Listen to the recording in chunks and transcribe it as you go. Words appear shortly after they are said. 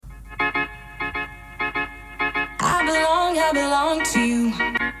I belong to you.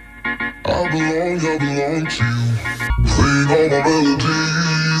 I belong to you. Sing all my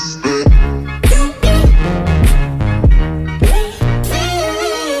melodies.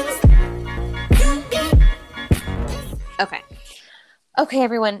 Okay,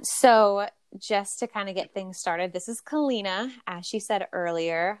 everyone. So just to kind of get things started, this is Kalina, as she said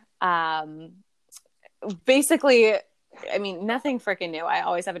earlier. Basically, I mean, nothing freaking new. I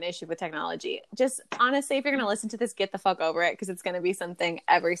always have an issue with technology. Just honestly, if you're going to listen to this, get the fuck over it because it's going to be something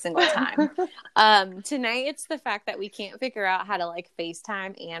every single time. Tonight, it's the fact that we can't figure out how to like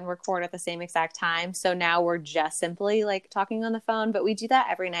FaceTime and record at the same exact time. So now we're just simply like talking on the phone, but we do that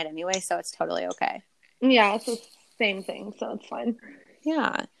every night anyway. So it's totally okay. Yeah, it's the same thing. So it's fine.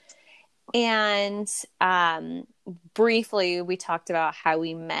 Yeah. And briefly, we talked about how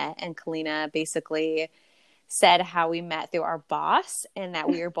we met, and Kalina basically said how we met through our boss and that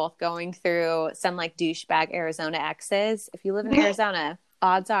we were both going through some like douchebag Arizona exes. If you live in Arizona,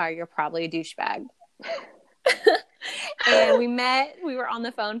 odds are you're probably a douchebag. And we were on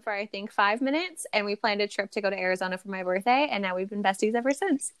the phone for I think 5 minutes, and we planned a trip to go to Arizona for my birthday, and now we've been besties ever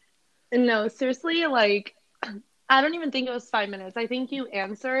since. No, seriously, like, I don't even think it was 5 minutes. I think you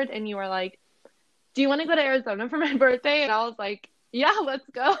answered and you were like, do you want to go to Arizona for my birthday? And I was like, yeah, let's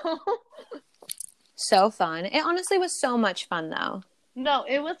go. So fun. It honestly was so much fun, though. No,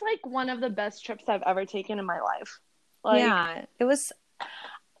 it was like one of the best trips I've ever taken in my life. Like, yeah, it was.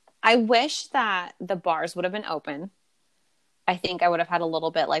 I wish that the bars would have been open. I think I would have had a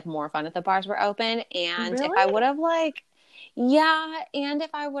little bit like more fun if the bars were open. And Really? if I would have like, yeah, and if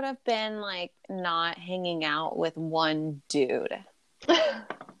I would have been like not hanging out with one dude. Is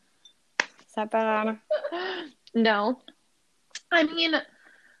that better? No. I mean,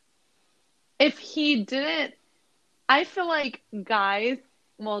 if he didn't, I feel like guys,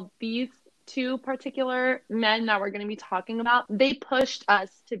 well, these two particular men that we're going to be talking about, they pushed us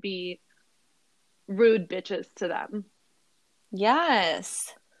to be rude bitches to them.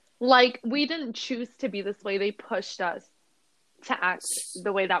 Yes. Like, we didn't choose to be this way. They pushed us to act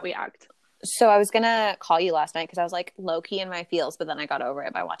the way that we act. So I was going to call you last night because I was like low-key in my feels, but then I got over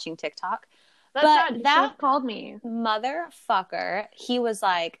it by watching TikTok. That's sad. You should have called me. Motherfucker, he was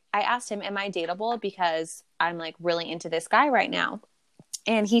like, I asked him, am I dateable? Because I'm like really into this guy right now.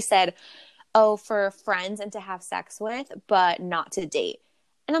 And he said, oh, for friends and to have sex with, but not to date.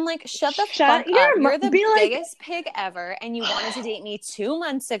 And I'm like, shut the fuck up. You're the biggest pig ever, and you wanted to date me 2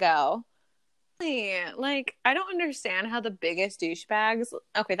 months ago. Like, I don't understand how the biggest douchebags...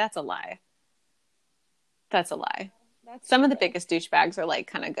 Okay, that's a lie. That's a lie. Some of the biggest douchebags are like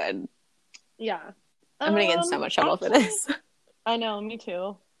kind of good. Yeah. I'm going to get in so much trouble for this. I know, me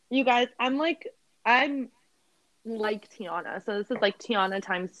too. You guys, I'm like Tiana. So this is like Tiana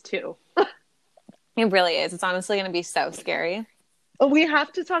times 2. It really is. It's honestly going to be so scary. We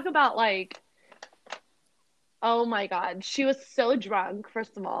have to talk about like, oh my God. She was so drunk,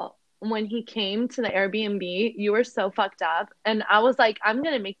 first of all. When he came to the Airbnb, you were so fucked up. And I was like, I'm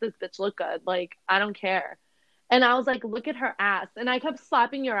going to make this bitch look good. Like, I don't care. And I was like, look at her ass. And I kept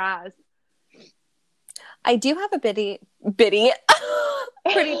slapping your ass. I do have a pretty big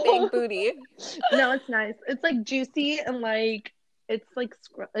booty. No, it's nice. It's like juicy and like it's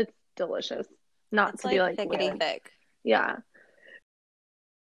delicious. Not it's to like be like thickety weird. thick. Yeah.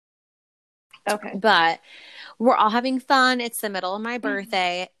 Okay. But we're all having fun. It's the middle of my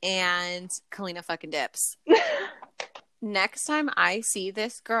birthday, and Kalina fucking dips. Next time I see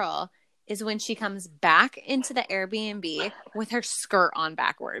this girl is when she comes back into the Airbnb with her skirt on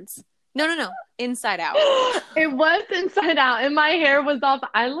backwards. No. Inside out. It was inside out, and my hair was off.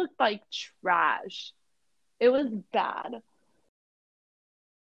 I looked like trash. It was bad.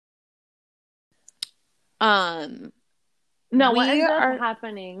 No, what ended up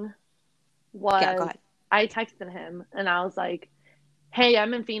happening was go ahead. I texted him, and I was like, hey,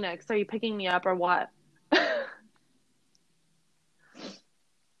 I'm in Phoenix. Are you picking me up or what?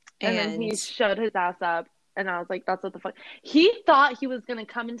 And then he showed his ass up. And I was like, that's what the fuck. He thought he was going to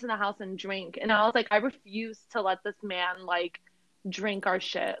come into the house and drink. And I was like, I refuse to let this man, like, drink our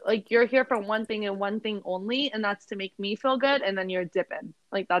shit. Like, you're here for one thing and one thing only. And that's to make me feel good. And then you're dipping.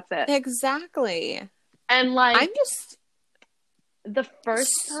 Like, that's it. Exactly. And, like, I'm just... The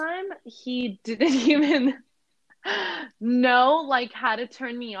first time, he didn't even know, like, how to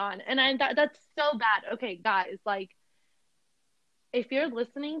turn me on. And that's so bad. Okay, guys, like, if you're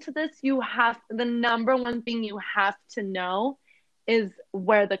listening to this, the number one thing you have to know is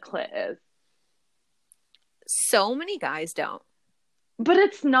where the clit is. So many guys don't. But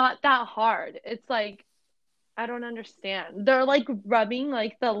it's not that hard. It's like, I don't understand. They're like rubbing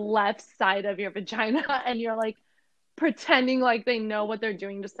like the left side of your vagina and you're like, pretending like they know what they're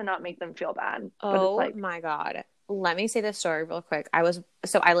doing just to not make them feel bad. But it's Oh like, my God. Let me say this story real quick. I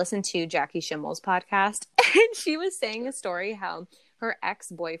listened to Jackie Schimmel's podcast and she was saying a story how her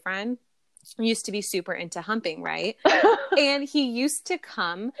ex-boyfriend used to be super into humping, right? And he used to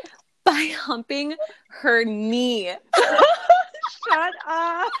come by humping her knee. shut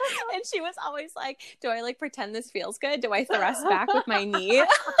up. And she was always like, do I like pretend this feels good? Do I thrust back with my knee? Isn't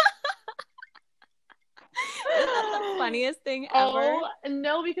that the funniest thing ever? Oh,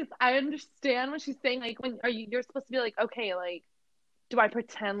 no, because I understand what she's saying. Like, you're supposed to be like, okay, like, do I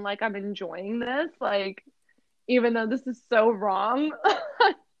pretend like I'm enjoying this? Like, even though this is so wrong.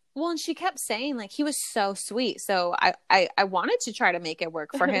 Well, and she kept saying like he was so sweet. So I wanted to try to make it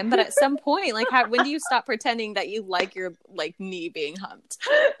work for him, but at some point, like when do you stop pretending that you like your like knee being humped?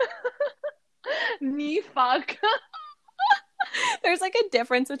 Knee fuck. There's like a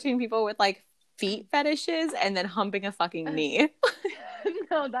difference between people with like feet fetishes and then humping a fucking knee.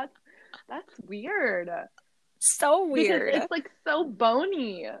 No, that's weird. So weird. Because it's like so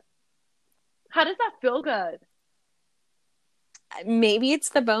bony. How does that feel good? Maybe it's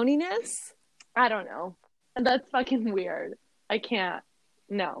the boniness. I don't know. That's fucking weird. I can't.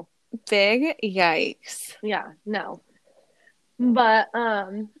 No. Big yikes. Yeah, no. But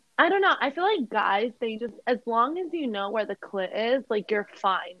I don't know. I feel like guys, they just, as long as you know where the clit is, like you're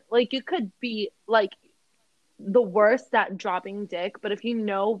fine. Like you could be like the worst at dropping dick, but if you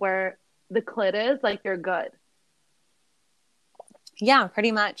know where the clit is, like you're good. Yeah,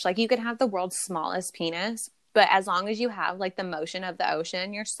 pretty much. Like you could have the world's smallest penis, but as long as you have like the motion of the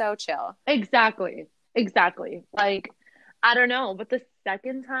ocean, you're so chill. Exactly. Like, I don't know, but the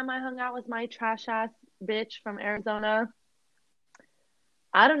second time I hung out with my trash ass bitch from Arizona,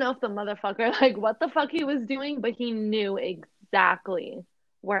 I don't know if the motherfucker, like, what the fuck he was doing, but he knew exactly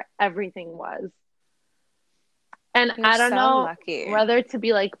where everything was. And You're I don't so know lucky. whether to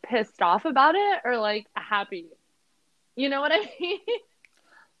be like pissed off about it or like happy. You know what I mean?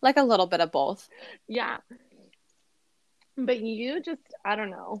 Like a little bit of both. Yeah. But you just, I don't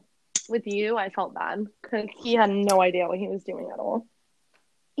know. With you, I felt bad because he had no idea what he was doing at all.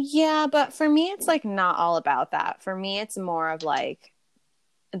 Yeah, but for me, it's like not all about that. For me, it's more of like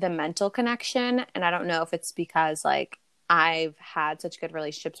the mental connection. And I don't know if it's because like I've had such good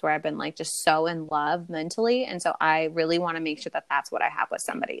relationships where I've been like just so in love mentally. And so I really want to make sure that that's what I have with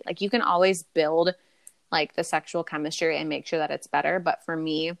somebody. Like you can always build like the sexual chemistry and make sure that it's better. But for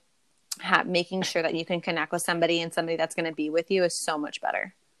me, making sure that you can connect with somebody and somebody that's going to be with you is so much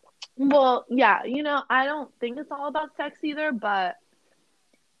better. Well, yeah, you know, I don't think it's all about sex either, but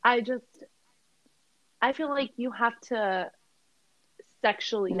I feel like you have to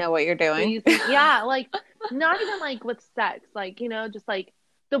sexually Know what you're doing. Yeah, like not even like with sex, like, you know, just like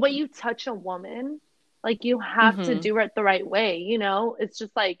the way you touch a woman, like you have to do it the right way, you know? It's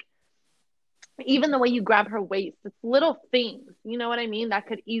just like even the way you grab her waist, it's little things, you know what I mean? That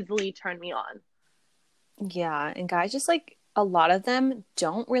could easily turn me on. Yeah, and guys just like a lot of them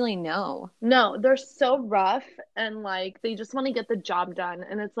don't really know. No, they're so rough and like they just want to get the job done.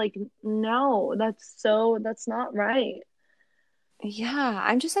 And it's like, no, that's not right. Yeah,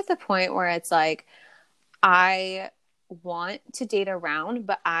 I'm just at the point where it's like I want to date around,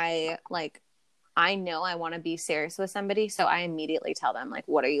 but I know I want to be serious with somebody, so I immediately tell them like,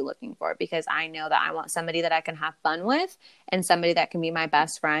 what are you looking for? Because I know that I want somebody that I can have fun with and somebody that can be my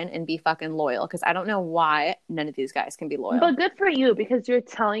best friend and be fucking loyal, because I don't know why none of these guys can be loyal. But good for you, because you're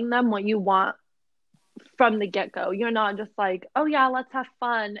telling them what you want from the get-go. You're not just like, oh yeah, let's have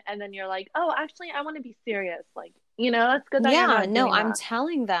fun, and then you're like, oh, actually I want to be serious. Like, you know, that's good that you're not doing I'm that.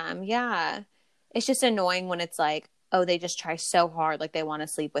 telling them. Yeah, it's just annoying when it's like, oh, they just try so hard, like they want to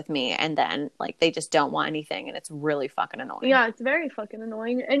sleep with me, and then like they just don't want anything, and it's really fucking annoying. Yeah, it's very fucking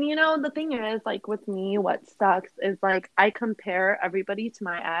annoying. And you know, the thing is, like with me, what sucks is like I compare everybody to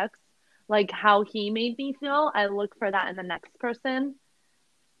my ex. Like how he made me feel, I look for that in the next person.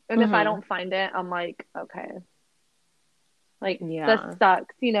 And if I don't find it, I'm like, okay. Like, that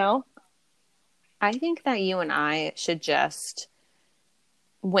sucks, you know? I think that you and I should just,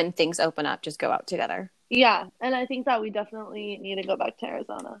 when things open up, just go out together. Yeah, and I think that we definitely need to go back to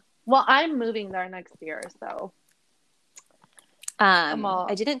Arizona. Well, I'm moving there next year, so.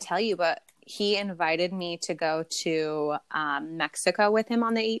 I didn't tell you, but he invited me to go to Mexico with him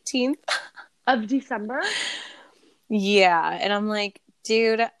on the 18th. Of December? Yeah, and I'm like,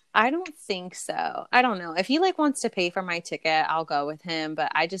 dude, I don't think so. I don't know. If he like wants to pay for my ticket, I'll go with him, but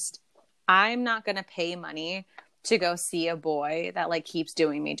I'm not going to pay money to go see a boy that like keeps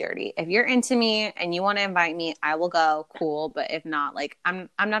doing me dirty. If you're into me and you want to invite me, I will go. Cool. But if not, like I'm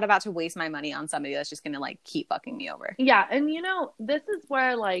not about to waste my money on somebody that's just gonna like keep fucking me over. Yeah, and this is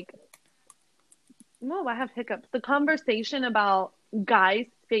where like, whoa, I have hiccups. The conversation about guys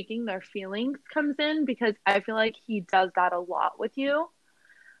faking their feelings comes in because I feel like he does that a lot with you.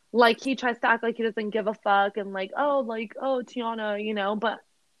 Like he tries to act like he doesn't give a fuck and like, oh, Tiana, but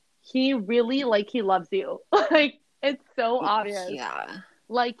he really like he loves you. Like it's so obvious. Yeah.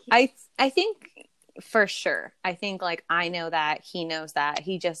 Like I think for sure. I think like I know that he knows that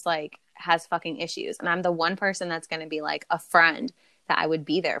he just like has fucking issues, and I'm the one person that's going to be like a friend that I would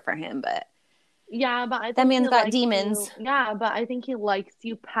be there for him, but yeah, but I think that man's got likes demons. Yeah, but I think he likes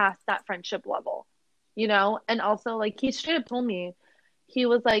you past that friendship level, and also like he straight up told me, he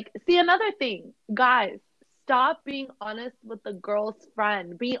was like, see, another thing, guys, stop being honest with the girl's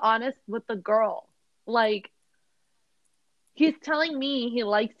friend. Be honest with the girl. Like, he's telling me he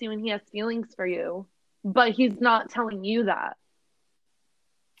likes you and he has feelings for you, but he's not telling you that.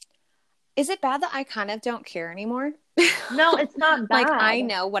 Is it bad that I kind of don't care anymore? No, it's not bad. Like, I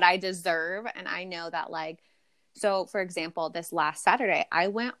know what I deserve, and I know that, like, so for example, this last Saturday, I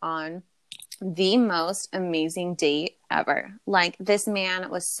went on the most amazing date ever. Like, this man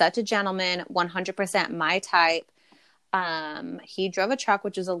was such a gentleman, 100% my type. He drove a truck,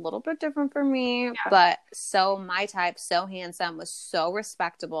 which is a little bit different for me, but so my type, so handsome, was so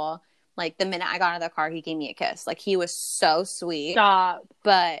respectable. Like, the minute I got out of the car, he gave me a kiss. Like, he was so sweet. Stop.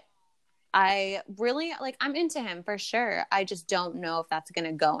 But I really, like, I'm into him for sure. I just don't know if that's going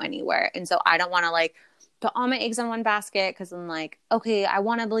to go anywhere. And so I don't want to, like, put all my eggs in one basket because I'm like, okay, I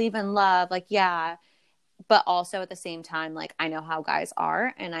want to believe in love. Like, yeah. But also at the same time, like, I know how guys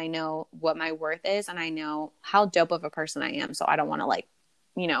are and I know what my worth is and I know how dope of a person I am. So I don't want to, like,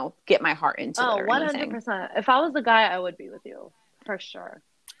 get my heart into it or 100%. Anything. If I was a guy, I would be with you for sure.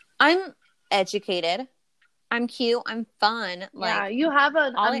 I'm educated. I'm cute. I'm fun. Like, yeah, you have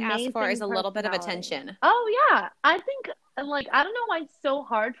an all I ask for is a little bit of attention. Oh, yeah. I think, like, I don't know why it's so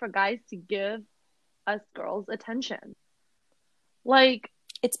hard for guys to give us girls attention. Like,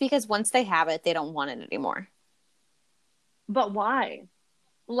 it's because once they have it, they don't want it anymore. But why?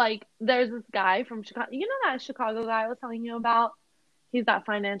 Like, there's this guy from Chicago. You know that Chicago guy I was telling you about? He's that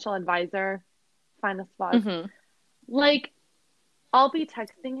financial advisor. Finest fuck. Mm-hmm. Like, I'll be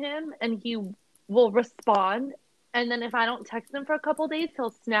texting him and he will respond. And then if I don't text him for a couple days,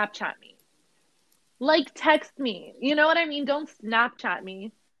 he'll Snapchat me. Like, text me. You know what I mean? Don't Snapchat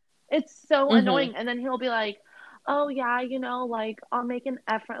me. It's so annoying. And then he'll be like, oh, yeah, like, I'll make an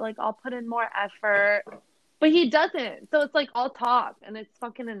effort. Like, I'll put in more effort. But he doesn't. So it's like all talk. And it's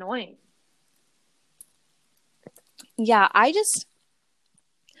fucking annoying. Yeah, I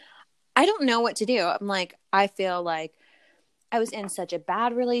don't know what to do. I'm like, I feel like I was in such a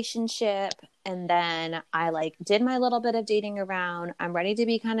bad relationship. And then I, like, did my little bit of dating around. I'm ready to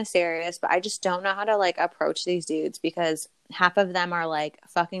be kind of serious. But I just don't know how to, like, approach these dudes because half of them are, like,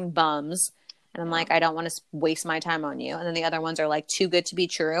 fucking bums. And I'm like, I don't want to waste my time on you. And then the other ones are, like, too good to be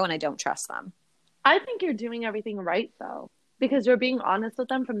true. And I don't trust them. I think you're doing everything right, though. Because you're being honest with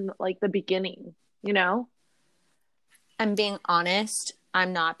them from, like, the beginning, I'm being honest.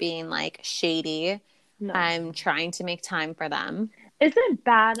 I'm not being, like, shady. No. I'm trying to make time for them. Is it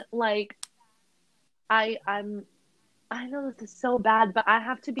bad? Like, I know this is so bad, but I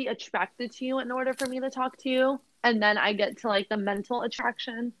have to be attracted to you in order for me to talk to you. And then I get to, like, the mental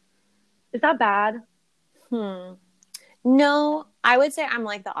attraction. Is that bad? No, I would say I'm,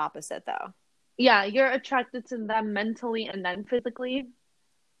 like, the opposite, though. Yeah, you're attracted to them mentally and then physically.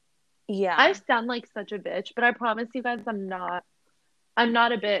 Yeah. I sound like such a bitch, but I promise you guys I'm not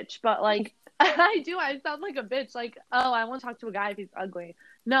a bitch, but, like, I do. I sound like a bitch. Like, oh, I won't talk to a guy if he's ugly.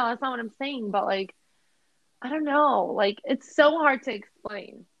 No, that's not what I'm saying. But, like, I don't know. Like, it's so hard to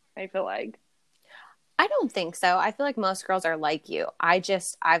explain, I feel like. I don't think so. I feel like most girls are like you. I've,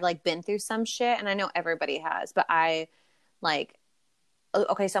 like, been through some shit, and I know everybody has. But I, like,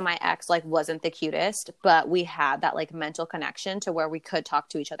 okay, so my ex, like, wasn't the cutest, but we had that, like, mental connection to where we could talk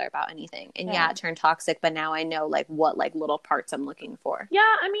to each other about anything. And, yeah, it turned toxic, but now I know, like, what, like, little parts I'm looking for.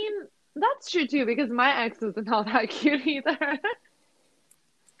 Yeah, I mean, that's true, too, because my ex isn't all that cute either.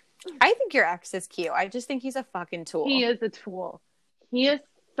 I think your ex is cute. I just think he's a fucking tool. He is a tool. He is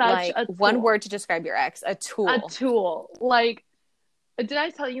such a tool. One word to describe your ex, a tool. A tool. Like, did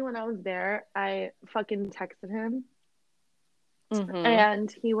I tell you when I was there, I fucking texted him?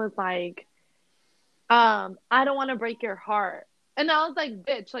 And he was like, I don't want to break your heart. And I was like,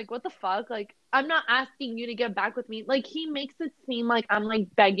 bitch, like, what the fuck? Like, I'm not asking you to get back with me. Like, he makes it seem like I'm,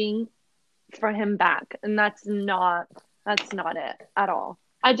 like, begging for him back, and that's not it at all.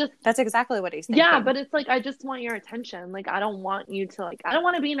 That's exactly what he's thinking. Yeah, but it's like, I just want your attention. Like, I don't want you to, like, I don't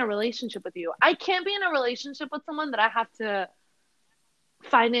want to be in a relationship with you. I can't be in a relationship with someone that I have to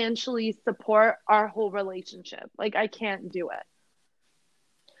financially support our whole relationship. Like, I can't do it.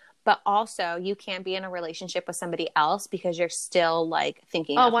 But also, you can't be in a relationship with somebody else because you're still, like,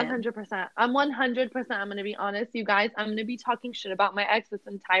 thinking Oh, of him. 100%. I'm 100%. I'm going to be honest, you guys. I'm going to be talking shit about my ex this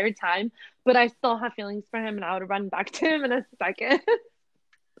entire time, but I still have feelings for him, and I would run back to him in a second.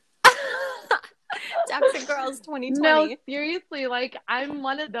 Toxic Girls 2020. No, seriously, like, I'm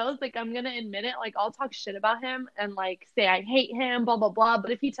one of those, like, I'm gonna admit it, like, I'll talk shit about him and, like, say I hate him, blah blah blah,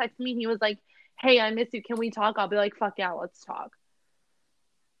 but if he texts me, he was like, hey, I miss you, can we talk? I'll be like, fuck yeah, let's talk.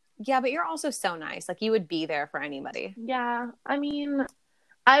 Yeah, but you're also so nice. Like, you would be there for anybody. Yeah, I mean,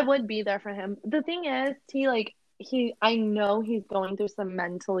 I would be there for him. The thing is, I know he's going through some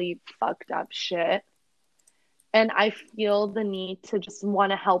mentally fucked up shit, and I feel the need to just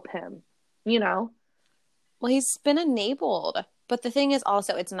want to help him, you know? Well, he's been enabled. But the thing is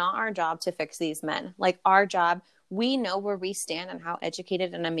also, it's not our job to fix these men. Like, our job, we know where we stand and how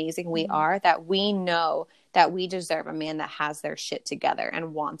educated and amazing we are, that we know that we deserve a man that has their shit together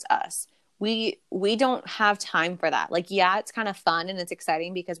and wants us. We don't have time for that. Like, yeah, it's kind of fun and it's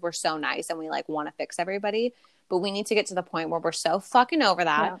exciting because we're so nice and we, like, want to fix everybody. But we need to get to the point where we're so fucking over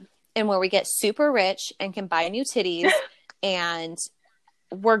that and where we get super rich and can buy new titties and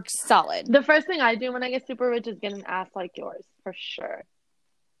we're solid. The first thing I do when I get super rich is get an ass like yours, for sure.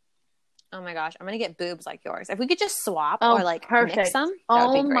 Oh my gosh, I'm gonna get boobs like yours. If we could just swap or like mix them, that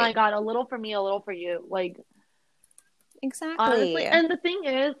would be great. My god, a little for me, a little for you. Like, exactly. Honestly, and the thing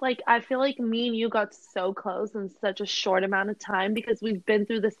is, like, I feel like me and you got so close in such a short amount of time because we've been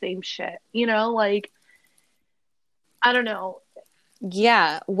through the same shit. You know, like, I don't know.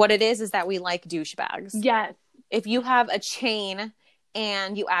 Yeah, what it is that we like douchebags. Yes. If you have a chain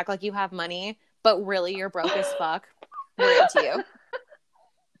and you act like you have money, but really you're broke as fuck, we're into you.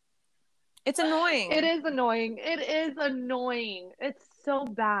 It's annoying. It is annoying. It is annoying. It's so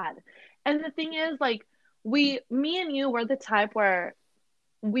bad. And the thing is, like, me and you were the type where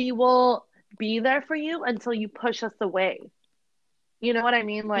we will be there for you until you push us away. You know what I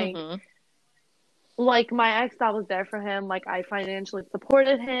mean? Like, like my ex, I was there for him. Like, I financially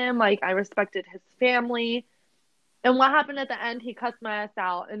supported him. Like, I respected his family. And what happened at the end? He cussed my ass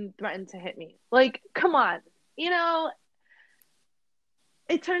out and threatened to hit me. Like, come on. You know,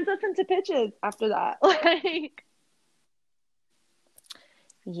 it turns us into bitches after that. Like,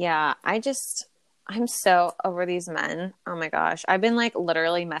 yeah, I'm so over these men. Oh my gosh. I've been like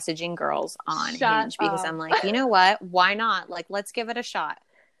literally messaging girls on Hinge because I'm like, you know what? Why not? Like, let's give it a shot.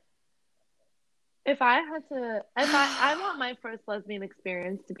 I want my first lesbian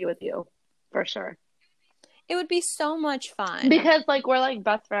experience to be with you, for sure. It would be so much fun. Because, like, we're like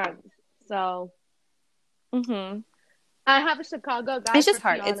best friends. So, I have a Chicago guy it's just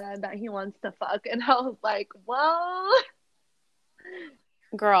hard. that he wants to fuck. And I was like, well,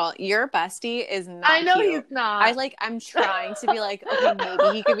 girl, your bestie is not I know cute. He's not. I'm trying to be like, okay,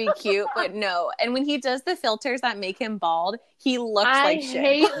 maybe he could be cute, but no. And when he does the filters that make him bald, he looks like shit. I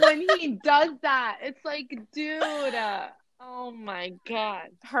hate when he does that. It's like, dude, oh my God.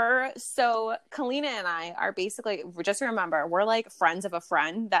 So Kalina and I are basically, just remember, we're like friends of a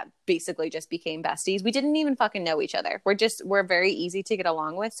friend that basically just became besties. We didn't even fucking know each other. We're very easy to get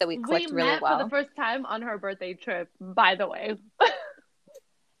along with, so we clicked really well. We met for the first time on her birthday trip, by the way.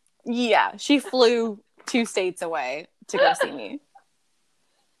 Yeah, she flew 2 states away to go see me.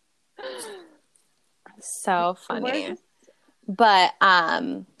 So funny. But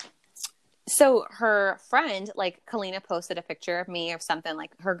so her friend, like, Kalina posted a picture of me of something,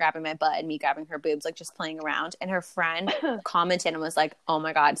 like her grabbing my butt and me grabbing her boobs, like just playing around. And her friend commented and was like, "Oh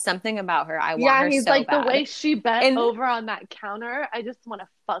my God, something about her. I want her he's so like, bad." The way she bent over on that counter, I just want to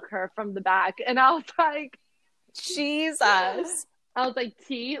fuck her from the back. And I was like, Jesus. I was like,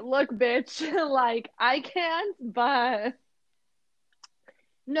 T, look, bitch, like, I can't, but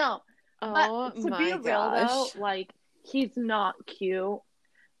no. Oh, but to my be real, gosh. though, like, he's not cute,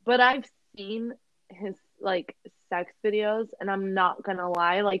 but I've seen his, like, sex videos, and I'm not gonna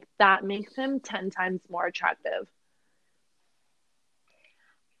lie, like, that makes him 10 times more attractive.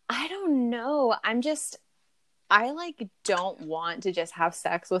 I don't know. I like don't want to just have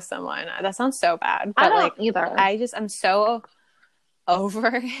sex with someone. That sounds so bad. But I don't like either. I'm so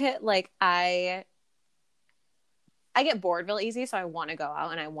over it. Like I get bored real easy, so I want to go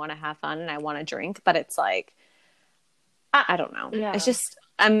out and I want to have fun and I want to drink, but it's like I don't know. Yeah. It's just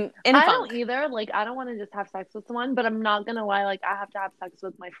I'm in I funk. don't either. Like, I don't want to just have sex with someone, but I'm not gonna lie. Like, I have to have sex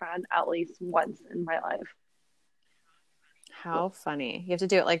with my friend at least once in my life. How funny. You have to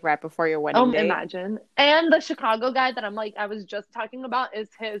do it like right before your Oh, wedding date. imagine. And the Chicago guy that I was just talking about is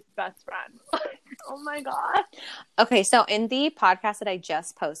his best friend. Oh my God. Okay, so in the podcast that I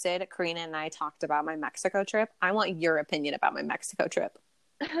just posted, Karina and I talked about my Mexico trip. I want your opinion about my Mexico trip.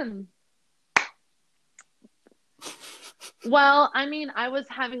 Well, I mean, I was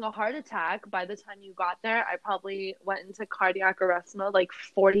having a heart attack by the time you got there. I probably went into cardiac arrest mode like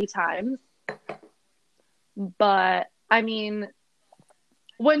 40 times. But I mean,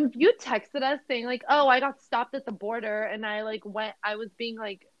 when you texted us saying like, "Oh, I got stopped at the border and I was being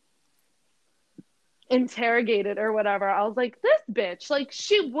like interrogated or whatever." I was like, "This bitch, like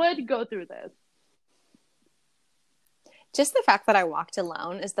she would go through this." Just the fact that I walked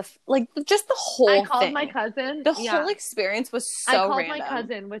alone is just the whole I called thing. my cousin. The whole experience was so I called random. my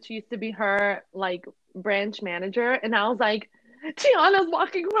cousin, which used to be her like branch manager, and I was like, "Tiana's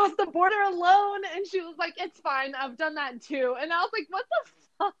walking across the border alone," and she was like, "It's fine. I've done that too." And I was like, "What the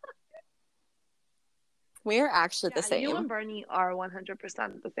fuck?" We are actually the same. You and Bernie are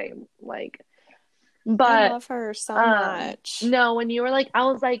 100% the same. Like, I but love her so much. no, when you were like, I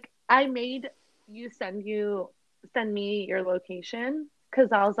was like, I made you send me your location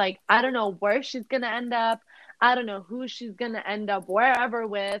because I was like, I don't know where she's gonna end up. I don't know who she's gonna end up wherever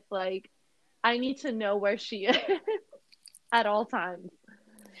with. Like, I need to know where she is at all times.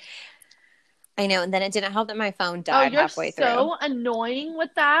 I know, and then it didn't help that my phone died halfway through. You're so annoying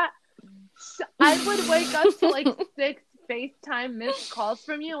with that. I would wake up to like 6 FaceTime missed calls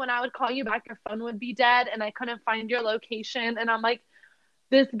from you. When I would call you back, your phone would be dead and I couldn't find your location. And I'm like,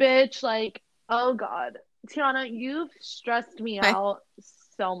 this bitch, like, oh God. Tiana, you've stressed me out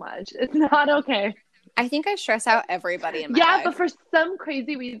so much. It's not okay. I think I stress out everybody in my life. Yeah, but for some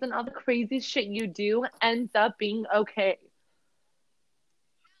crazy reason, all the crazy shit you do ends up being okay.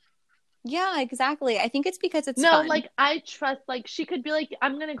 Yeah, exactly. I think it's because it's no, fun. like I trust, like she could be like,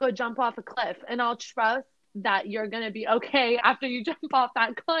 I'm gonna go jump off a cliff, and I'll trust that you're gonna be okay after you jump off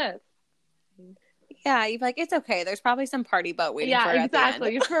that cliff. Yeah, you're like, it's okay. There's probably some party boat waiting for her at the end. Yeah,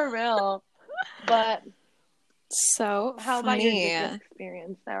 exactly, for real. But so how funny. about your Disney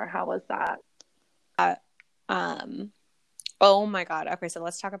experience there? How was that? Oh my God. Okay, so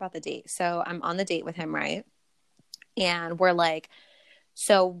let's talk about the date. So I'm on the date with him, right? And we're like,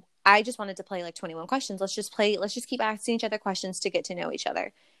 so I just wanted to play like 21 questions. Let's just keep asking each other questions to get to know each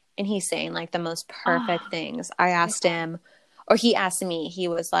other. And he's saying like the most perfect things. I asked him, or he asked me, he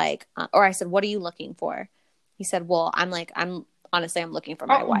was like, or I said, what are you looking for? He said, well, I'm looking for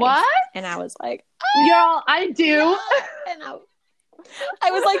my wife. What? And I was like, y'all, I do. Yeah. And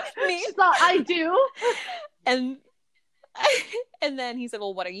I was like, me? She's like, I do. And then he said,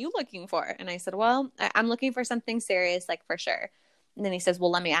 well, what are you looking for? And I said, well, I'm looking for something serious, like for sure. And then he says,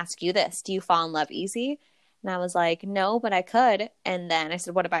 well, let me ask you this. Do you fall in love easy? And I was like, no, but I could. And then I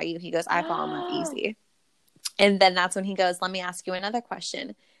said, what about you? He goes, I fall in love easy. And then that's when he goes, let me ask you another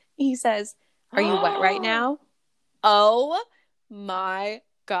question. He says, are you wet right now? Oh my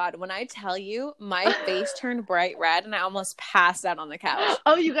God. When I tell you, my face turned bright red and I almost passed out on the couch.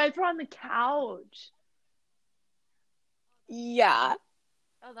 Oh, you guys were on the couch. Yeah.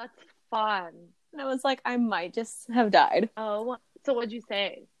 Oh, that's fun. And I was like, I might just have died. Oh, so what'd you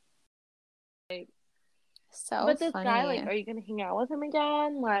say? Like, so but this funny. guy, like, are you gonna hang out with him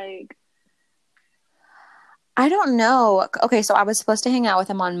again? Like, I don't know. Okay, so I was supposed to hang out with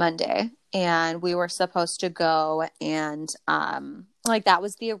him on Monday, and we were supposed to go and like that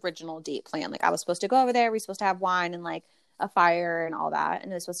was the original date plan. Like I was supposed to go over there. We were supposed to have wine and like a fire and all that,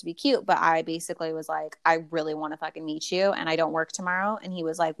 and it was supposed to be cute. But I basically was like, I really want to fucking meet you, and I don't work tomorrow. And he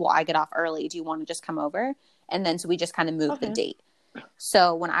was like, well, I get off early. Do you want to just come over? And then so we just kind of moved the date.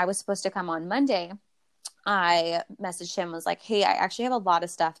 So when I was supposed to come on Monday, I messaged him, was like, hey, I actually have a lot of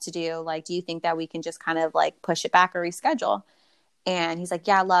stuff to do. Like, do you think that we can just kind of like push it back or reschedule? And he's like,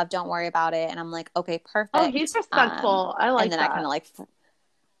 yeah, love, don't worry about it. And I'm like, okay, perfect. oh, he's respectful. I like that. And then I kind of like,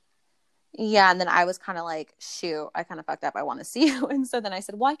 yeah. And then I was kind of like, shoot, I kind of fucked up. I want to see you. And so then I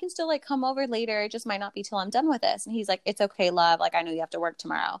said, well, I can still like come over later. It just might not be till I'm done with this. And he's like, it's okay, love. Like, I know you have to work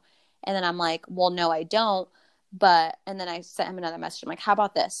tomorrow. And then I'm like, well, no, I don't. But, and then I sent him another message. I'm like, how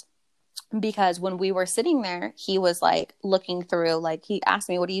about this? Because when we were sitting there, he was like looking through, like he asked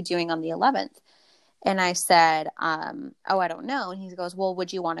me, what are you doing on the 11th? And I said, oh, I don't know. And he goes, well,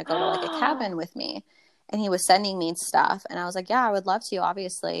 would you want to go to like a cabin with me? And he was sending me stuff. And I was like, yeah, I would love to,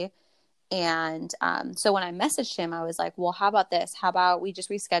 obviously. And so when I messaged him, I was like, well, how about this? How about we just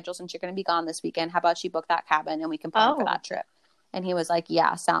reschedule since you're going to be gone this weekend? How about you book that cabin and we can plan for that trip? And he was like,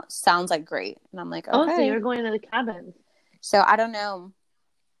 yeah, sounds like great. And I'm like, Oh, so okay. you're going to the cabin. So I don't know.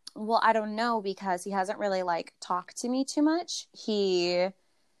 Well, I don't know because he hasn't really like talked to me too much.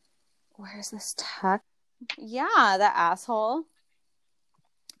 Where's this text? Yeah, that asshole.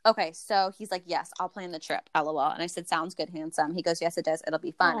 Okay, so he's like, yes, I'll plan the trip, LOL. And I said, sounds good, handsome. He goes, yes, it does. It'll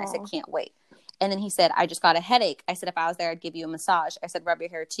be fun. Aww. I said, can't wait. And then he said, I just got a headache. I said, if I was there, I'd give you a massage. I said, rub your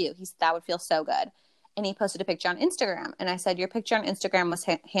hair too. He said, that would feel so good. And he posted a picture on Instagram. And I said, your picture on Instagram was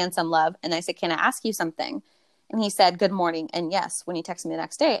handsome, love. And I said, can I ask you something? And he said, good morning. And yes, when he texted me the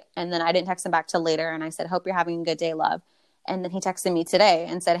next day. And then I didn't text him back till later. And I said, hope you're having a good day, love. And then he texted me today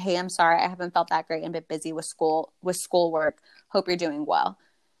and said, hey, I'm sorry. I haven't felt that great and been busy with schoolwork. Hope you're doing well.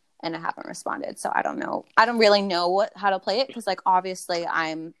 And I haven't responded. So I don't know. I don't really know how to play it because, like, obviously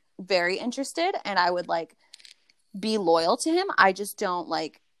I'm very interested and I would, like, be loyal to him. I just don't,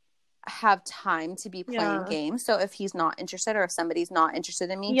 like, have time to be playing games. So if he's not interested or if somebody's not interested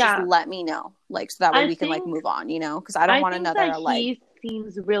in me, just let me know. Like, so that way we can, like, move on, you know? Because I don't want another, that like... he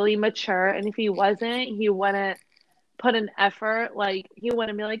seems really mature. And if he wasn't, he wouldn't put an effort. Like, he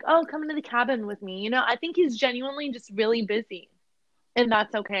wouldn't be like, oh, come into the cabin with me. You know, I think he's genuinely just really busy. And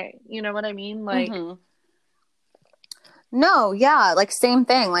that's okay. You know what I mean? Like, no, yeah, like same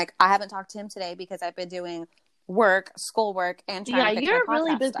thing. Like I haven't talked to him today because I've been doing work, schoolwork, and trying to fix you're my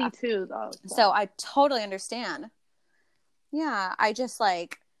really busy stuff. too, though. So I totally understand. Yeah, I just kind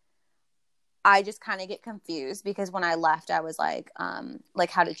of get confused because when I left, I was like,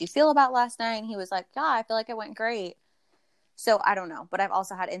 how did you feel about last night? And he was like, yeah, I feel like it went great. So I don't know, but I've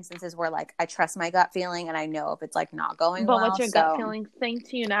also had instances where like I trust my gut feeling and I know if it's like not going well. But what's your gut feeling saying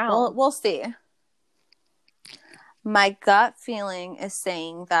to you now? We'll see. My gut feeling is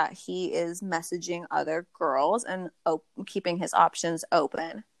saying that he is messaging other girls and keeping his options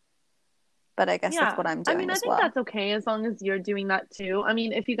open. But I guess that's what I'm doing. I think that's okay as long as you're doing that too. I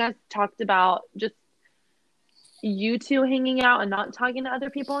mean, if you guys talked about just you two hanging out and not talking to other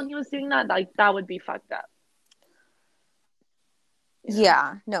people and he was doing that, like that would be fucked up.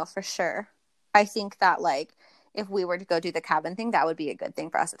 Yeah, no, for sure. I think that, like, if we were to go do the cabin thing, that would be a good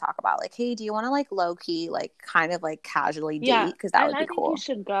thing for us to talk about. Like, hey, do you want to, like, low-key, like, kind of, like, casually date? Because that would be cool. I think you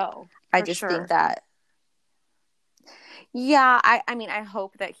should go. I just think that, yeah, I mean, I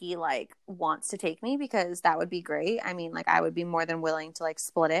hope that he, like, wants to take me because that would be great. I mean, like, I would be more than willing to, like,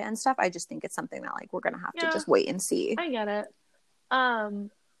 split it and stuff. I just think it's something that, like, we're going to have to just wait and see. I get it.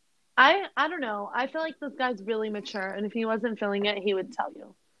 I don't know. I feel like this guy's really mature, and if he wasn't feeling it, he would tell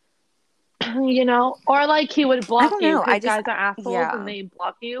you. You know? Or, like, he would block you because guys are assholes and they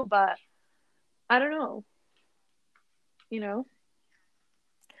block you, but I don't know. You know?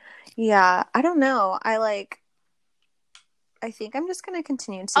 Yeah, I don't know. I think I'm just going to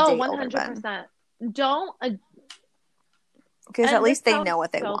continue to date 100%. Don't... Because at least they know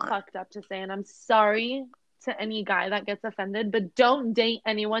what they want. So fucked up to say, and I'm sorry to any guy that gets offended, but don't date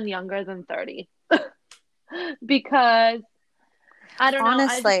anyone younger than 30. Because I don't know.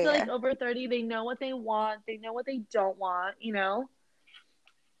 Honestly, I just feel like over 30, they know what they want. They know what they don't want, you know?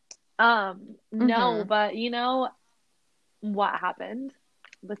 No, but you know what happened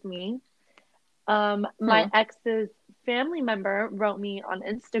with me? My ex's family member wrote me on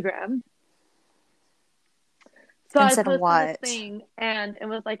Instagram. So I posted this thing, and it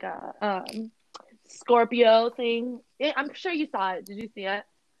was like a Scorpio thing. I'm sure you saw it. Did you see it?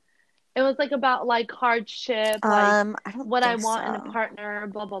 It was like about like hardship, like what I want in a partner,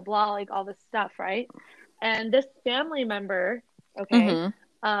 blah blah blah, like all this stuff, right? And this family member, he's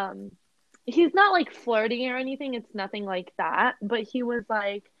not like flirting or anything. It's nothing like that. But he was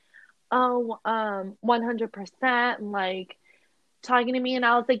like, 100%, like talking to me, and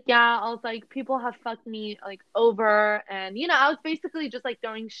I was like, yeah. I was like, people have fucked me like over, and you know, I was basically just like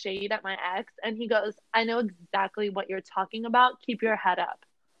throwing shade at my ex. And he goes, I know exactly what you're talking about. Keep your head up.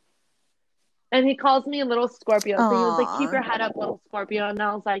 And he calls me a little Scorpio. So he was like, keep your head up, little Scorpio. And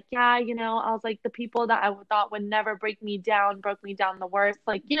I was like, yeah, you know, I was like, the people that I thought would never break me down broke me down the worst.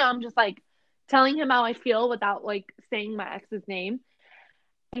 Like, you know, I'm just like telling him how I feel without like saying my ex's name.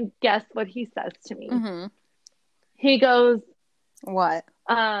 And guess what he says to me? He goes, what?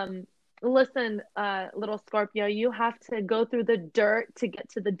 Listen, little Scorpio, you have to go through the dirt to get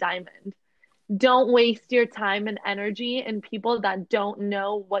to the diamond. Don't waste your time and energy in people that don't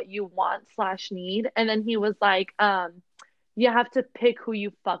know what you want / need. And then he was like, you have to pick who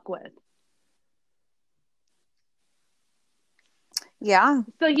you fuck with. Yeah.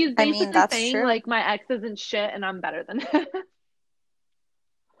 So he's basically saying true. Like my ex isn't shit and I'm better than him.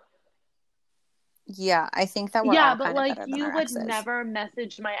 Yeah, I think that we're all kind of better than our exes. You would never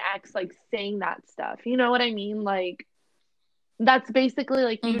message my ex like saying that stuff. You know what I mean? Like That's basically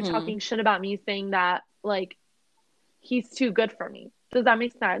like you Mm-hmm. talking shit about me, saying that like he's too good for me. Does that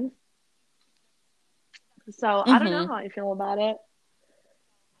make sense? So I don't know Mm-hmm. how I feel about it.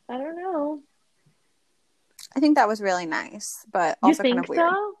 I don't know. I think that was really nice, but You also kind think of weird.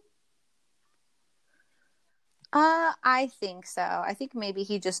 so? I think so. I think maybe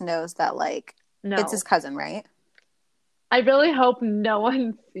he just knows that like it's his No. cousin, right? I really hope no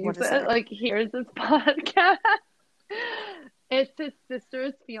one sees What is it. it? Like, here's this podcast. It's his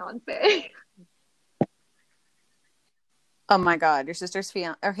sister's fiance. Oh my God, your sister's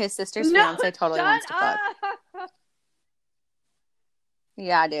fiance or his sister's No, fiance totally shut wants to fuck. up.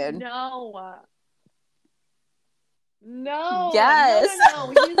 Yeah, dude. No. No, no, Yes. no, no.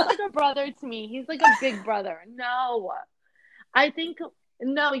 He's like a brother to me. He's like a big brother. No. I think,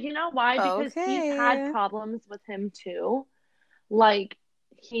 no, you know why? Because he's had Okay. problems with him too. Like,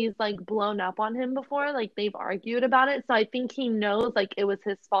 he's like blown up on him before. Like, they've argued about it. So I think he knows like it was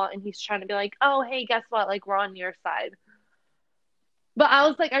his fault and he's trying to be like, oh, hey, guess what? Like, we're on your side. But I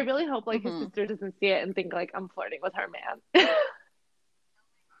was like, I really hope like his Mm-hmm. sister doesn't see it and think like I'm flirting with her man.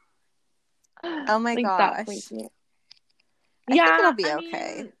 Oh my Like, that gosh. freaks me out. I think Yeah, it'll be I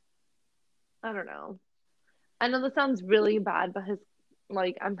okay. mean, I don't know. I know this sounds really bad, but his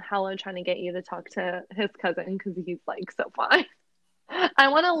like I'm hella trying to get you to talk to his cousin because he's like so fine. I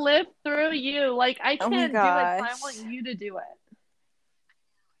want to live through you. Like I Oh my can't do it, so I gosh. want you to do it.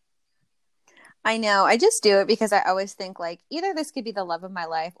 I know. I just do it because I always think like either this could be the love of my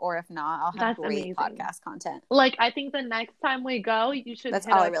life or if not, I'll have That's great amazing. podcast content. Like I think the next time we go, you should That's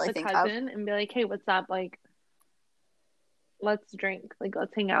hit all I up really the think of. cousin and be like, "Hey, what's up? Like, let's drink. Like,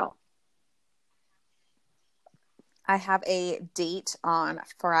 let's hang out." I have a date on Who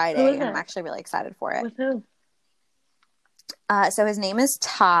Friday is and I'm it? actually really excited for it. With who? So his name is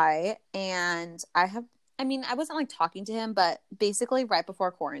Ty, and I mean, I wasn't like talking to him, but basically right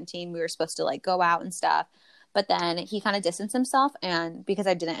before quarantine, we were supposed to like go out and stuff. But then he kind of distanced himself, and because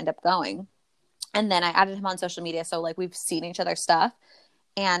I didn't end up going. And then I added him on social media. So like we've seen each other's stuff.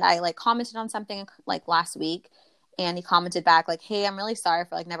 And I like commented on something like last week. And he commented back like, hey, I'm really sorry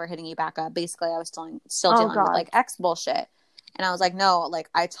for like never hitting you back up. Basically, I was still Oh dealing with God. like ex bullshit. And I was like, no, like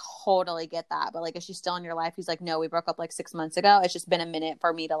I totally get that. But like, is she still in your life? He's like, no, we broke up like 6 months ago. It's just been a minute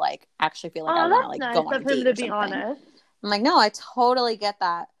for me to like actually feel like I Oh, want to that's like go nice on a of him date to or be something. honest. I'm like, no, I totally get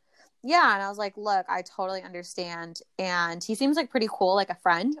that. Yeah. And I was like, look, I totally understand. And he seems like pretty cool, like a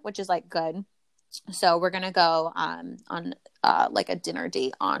friend, which is like good. So we're gonna go on like a dinner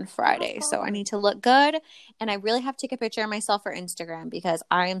date on Friday. Oh, So I fun. need to look good, and I really have to take a picture of myself for Instagram because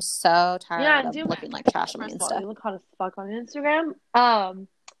I am so Yeah, tired of do looking it. like trash on my First of all, Insta. you look hot as fuck on Instagram.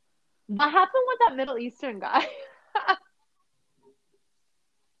 What happened with that Middle Eastern guy?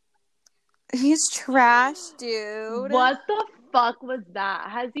 He's trash, dude. What the fuck was that?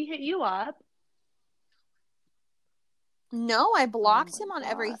 Has he hit you up? No, I Oh blocked my him on God.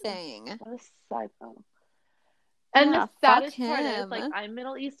 everything. What a psycho. And Yeah, the fuck saddest part is, like, him. I'm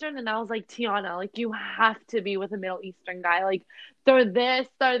Middle Eastern, and I was like, Tiana, like, you have to be with a Middle Eastern guy. Like, they're this,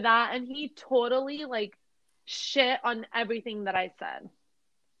 they're that. And he totally, like, shit on everything that I said.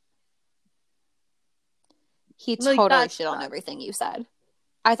 He Like, totally that shit on sucks. everything you said.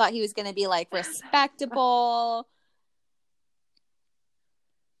 I thought he was gonna be like respectable.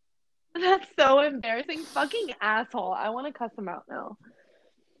 That's so embarrassing. Fucking asshole. I want to cuss him out now.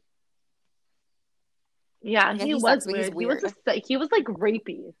 Yeah, Yeah, he he was sucks, but he's weird. He was weird. he was like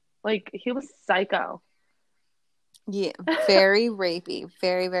rapey. Like he was psycho. Yeah, very rapey,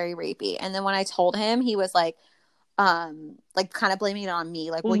 very, very rapey. And then when I told him, he was like kind of blaming it on me,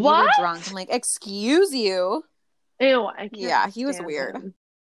 like, well, you were drunk. I'm What? like, excuse you. Ew, I can't Yeah, he was stand weird. him.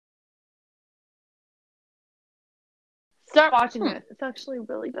 Start watching Hmm. it. It's actually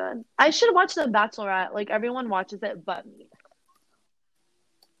really good. I should watch The Bachelorette. Like everyone watches it but me.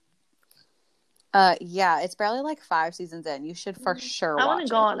 Yeah, it's barely like 5 seasons in. You should for sure I want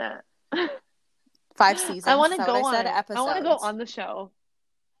to watch go it. on it. 5 seasons. I want Is to that what go I on said? it. I want to go Episodes. on the show.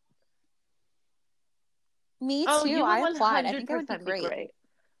 Me Oh, too. you I would applied. I think that would be 100% be great. great.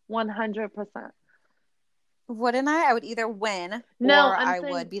 100%. Wouldn't I? I would either win No, or I'm I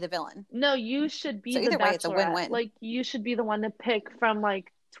saying would be the villain. no, you should So be the either way, it's a Bachelorette. win-win. Like you should be the one to pick from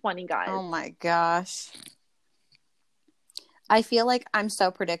like 20 guys. Oh my gosh. I feel like I'm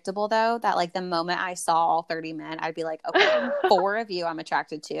so predictable though that like the moment I saw all 30 men, I'd be like, okay, 4 of you I'm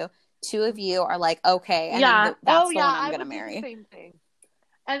attracted to. 2 of you are like, okay, and Yeah. then that's the yeah, one I'm I gonna would do the marry. same thing.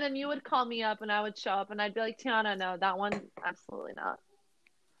 And then you would call me up and I would show up and I'd be like, Tiana, no, that one, absolutely not.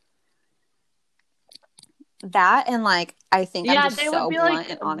 That and like I think I'm Yeah, just they would so be blunt like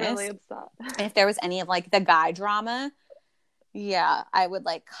and really honest. upset. And if there was any of like the guy drama, Yeah, I would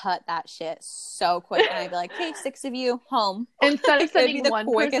like cut that shit so quick, and I'd be like, "Hey, 6 of you home." Instead of It would be sending the one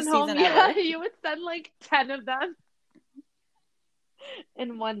quickest person home, season yeah, ever. you would send like 10 of them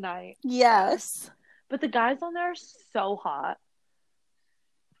in one night. Yes. But the guys on there are so hot.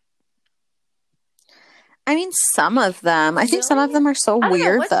 I mean, some of them. I think some of Really? them are so I don't know.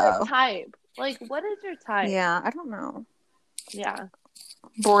 weird, What's though. your type? Like, what is your type? Yeah, I don't know. Yeah.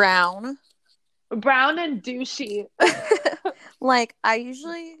 Brown. Brown and douchey. Like, I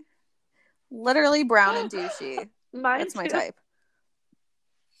usually, literally brown and douchey. Mine That's my too. type.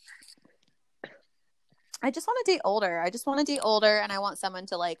 I just want to date older. And I want someone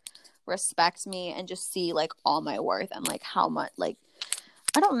to like respect me and just see like all my worth and like how much, like,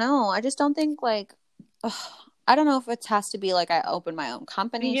 I don't know. I just don't think like, I don't know if it has to be like I open my own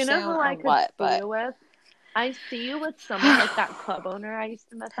company You know soon who or I could what, see but you with? I see you with someone like that club owner I used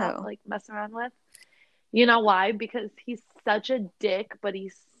to mess around with. You know why? Because he's such a dick, but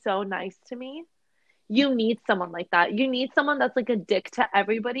he's so nice to me. You need someone like that. You need someone that's like a dick to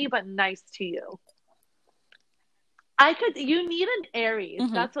everybody, but nice to you. You need an Aries.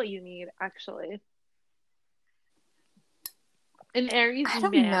 Mhm. That's what you need, actually. An Aries I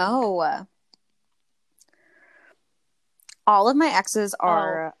don't man. know. All of my exes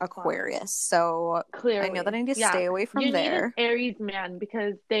are Oh, Aquarius, so clearly. I know that I need to stay away from you there. need an Aries man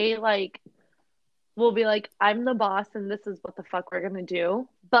because they like will be like, I'm the boss and this is what the fuck we're gonna do,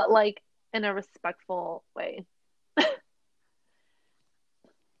 but like in a respectful way.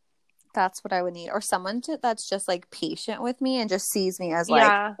 That's what I would need, or someone that's just like patient with me and just sees me as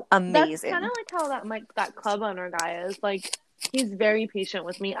Yeah, like amazing. that's kind of like how that club owner guy is. Like, he's very patient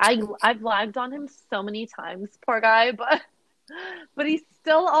with me. I've lagged on him so many times, poor guy, but he's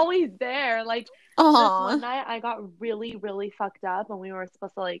still always there. Like, this one night I got really, really fucked up, and we were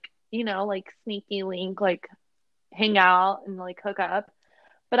supposed to like, you know, like sneaky link, like hang out and like hook up.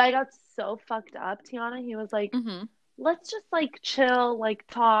 But I got so fucked up, Tiana. He was like, Mm-hmm. let's just like chill, like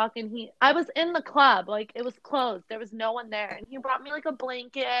talk. And I was in the club, like it was closed. There was no one there. And he brought me like a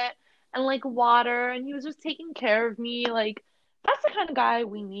blanket and like water. And he was just taking care of me. Like, that's the kind of guy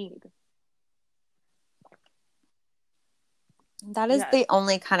we need. That is the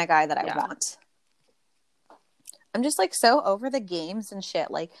only kind of guy that I want. I'm just like so over the games and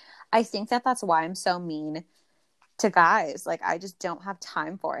shit. Like, I think that's why I'm so mean to guys. Like, I just don't have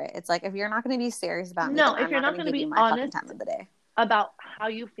time for it. It's like, if you're not going to be serious about me, then if you're not going to be honest time of the day about how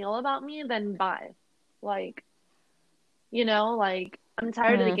you feel about me, then bye. Like, you know, like, I'm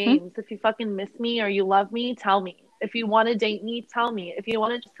tired of the games. If you fucking miss me or you love me, tell me. If you want to date me, tell me. If you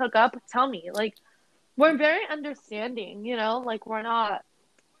want to just hook up, tell me. Like, we're very understanding, you know? Like, we're not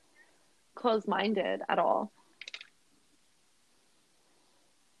closed-minded at all.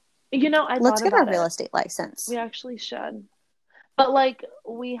 You know, let's get a real estate license. We actually should. But, like,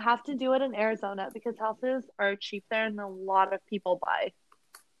 we have to do it in Arizona because houses are cheap there and a lot of people buy.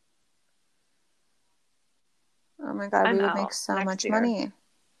 Oh, my God. We would make so much money.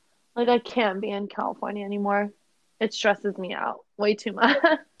 Like, I can't be in California anymore. It stresses me out way too much.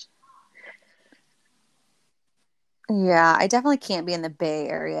 Yeah, I definitely can't be in the Bay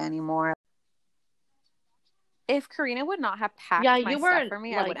Area anymore. If Karina would not have packed my stuff for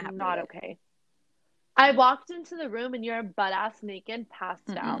me, I wouldn't have not okay. I walked into the room and you're butt ass naked, passed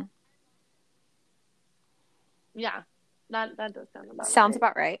out. Yeah, that does sound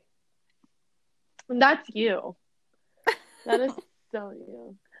about right. That's you. That is so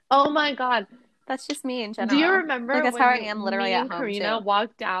you. Oh my God, that's just me in general. Do you remember? Like, that's how I am literally at home. Karina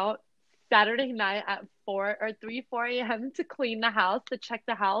walked out Saturday night at 4 a.m. to clean the house, to check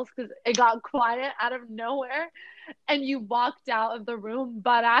the house because it got quiet out of nowhere. And you walked out of the room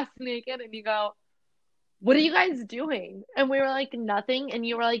butt ass naked and you go, what are you guys doing? And we were like, nothing. And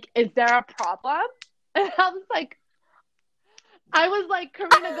you were like, is there a problem? And I was like,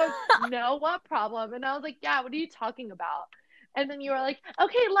 Karina goes, no, what problem? And I was like, yeah, what are you talking about? And then you were like,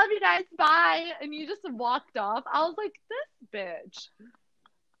 okay, love you guys, bye. And you just walked off. I was like, this bitch.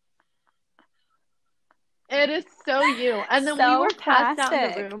 It is so you. And then we were passed out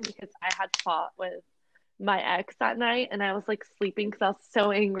in the room because I had fought with my ex that night. And I was like sleeping because I was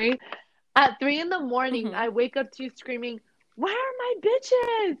so angry. At 3 a.m, I wake up to you screaming, where are my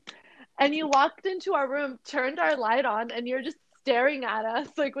bitches? And you walked into our room, turned our light on, and you're just staring at us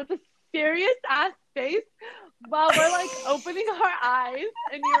like with a serious ass face while we're like opening our eyes.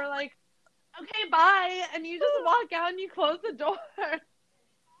 And you were like, okay, bye. And you just walk out and you close the door.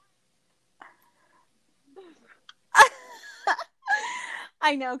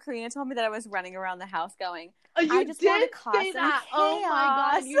 I know. Karina told me that I was running around the house going, I just want to cause say that. Oh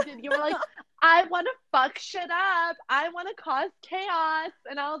my God, you did. You were like, I want to fuck shit up. I want to cause chaos.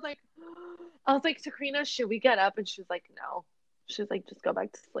 And I was like, Sabrina, should we get up? And she was like, no. She's like, just go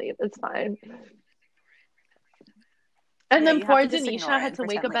back to sleep. It's fine. And then poor Denisha had to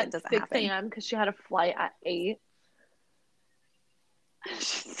wake up at 6 a.m. because she had a flight at 8.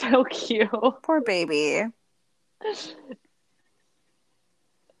 She's so cute. Poor baby.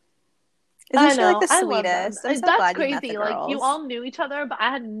 I Isn't she know. like the I sweetest? love them. I'm so That's glad you met crazy. the Like, you girls. all knew each other, but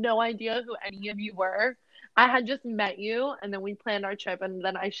I had no idea who any of you were. I had just met you, and then we planned our trip, and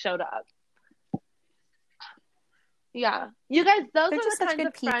then I showed up. Yeah. You guys, those They're are just the such kinds good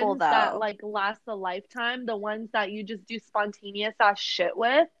of people, friends that, though. like, last a lifetime. The ones that you just do spontaneous ass shit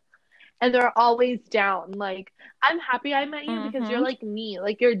with, and they're always down. Like, I'm happy I met you because you're like me.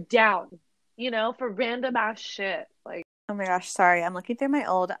 Like, you're down, you know, for random ass shit. Like, Oh my gosh, sorry. I'm looking through my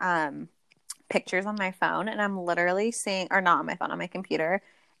old pictures on my phone, and I'm literally seeing, or not on my phone, on my computer,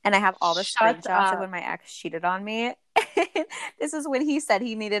 and I have all the Shut screenshots of up. when my ex cheated on me. This is when he said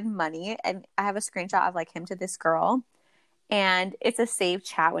he needed money, and I have a screenshot of like him to this girl, and it's a saved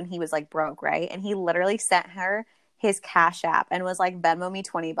chat when he was like broke, right? And he literally sent her his Cash App and was like, Venmo me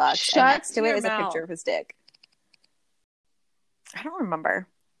 $20, and Shut next to it your is a mouth. picture of his dick. I don't remember.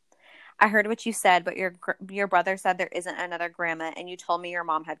 I heard what you said, but your brother said there isn't another grandma, and you told me your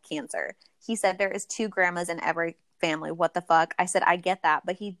mom had cancer. He said there is 2 grandmas in every family. What the fuck? I said, I get that,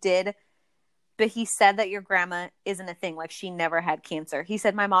 but he said that your grandma isn't a thing. Like, she never had cancer. He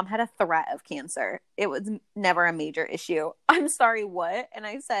said my mom had a threat of cancer. It was never a major issue. I'm sorry, what? And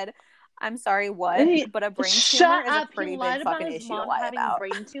I said, I'm sorry, what? But a brain tumor is a pretty big fucking issue to lie about.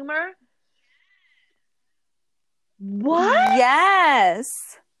 Brain tumor? What?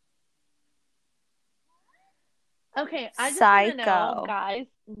 Yes. Okay, I just want to know, Psycho. guys,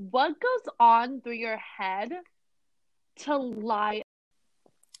 what goes on through your head to lie?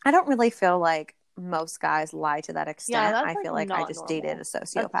 I don't really feel like most guys lie to that extent. that's, I feel like I just dated a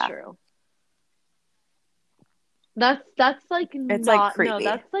sociopath. That's true. That's like It's not like creepy. no,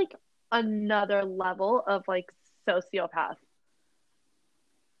 that's like another level of like sociopath.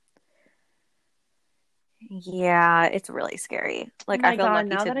 Yeah, it's really scary. Like, Oh my I feel God, lucky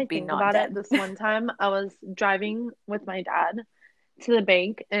now to that I be think not about dead. it, this one time I was driving with my dad to the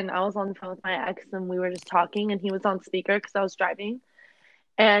bank, and I was on the phone with my ex, and we were just talking, and he was on speaker because I was driving,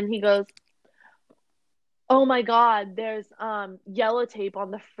 and he goes, "Oh my God, there's yellow tape on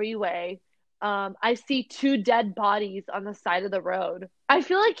the freeway. I see 2 dead bodies on the side of the road." I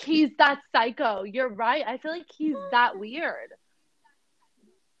feel like he's that psycho. You're right. I feel like he's that weird.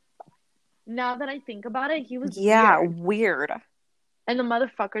 Now that I think about it, he was weird. And the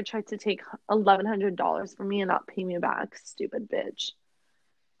motherfucker tried to take $1,100 from me and not pay me back. Stupid bitch.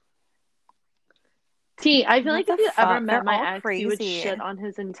 T, I feel What like if the you ever fuck? met They're my all ex, you would crazy. shit on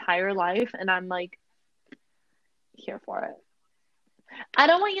his entire life, and I'm like, here for it. I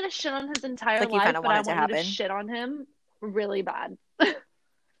don't want you to shit on his entire Like, you life, kinda but want I it to want you to happen. shit on him really bad.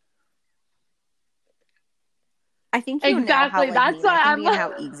 I think you know how Exactly. like That's mean why I can I'm be and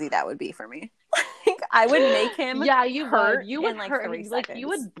how easy that would be for me. Like, I would make him yeah, you hurt would. You would in like hurt 3 him. seconds. Like, you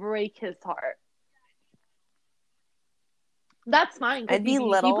would break his heart. That's fine. 'cause I'd he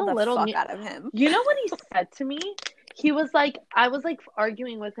belittle the belittled fuck me. out of him. You know what he said to me? He was like, I was like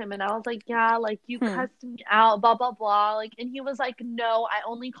arguing with him, and I was like, yeah, like, you cussed me out, blah, blah, blah. Like, and he was like, no, I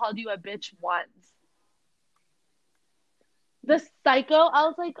only called you a bitch once. The psycho, I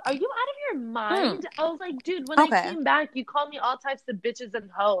was like, are you out of your mind? I was like, dude, when I came back, you called me all types of bitches and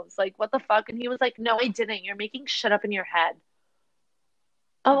hoes. Like, what the fuck? And he was like, no, I didn't. You're making shit up in your head.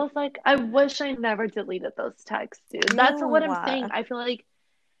 I was like, I wish I never deleted those texts, dude. That's what I'm saying. I feel like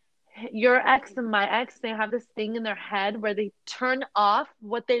your ex and my ex, they have this thing in their head where they turn off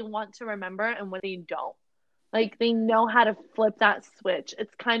what they want to remember and what they don't. Like, they know how to flip that switch.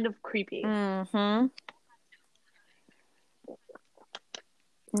 It's kind of creepy. Mm-hmm.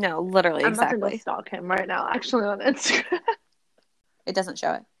 No, literally, I'm exactly. about to go stalk him right now, actually, on Instagram. It doesn't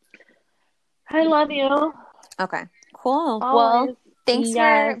show it. I love you. Okay, cool. Always. Well, thanks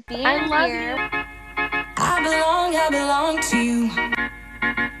for being I love here. you. I belong to you. I belong to you.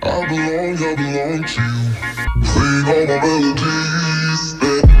 Sing all my melodies.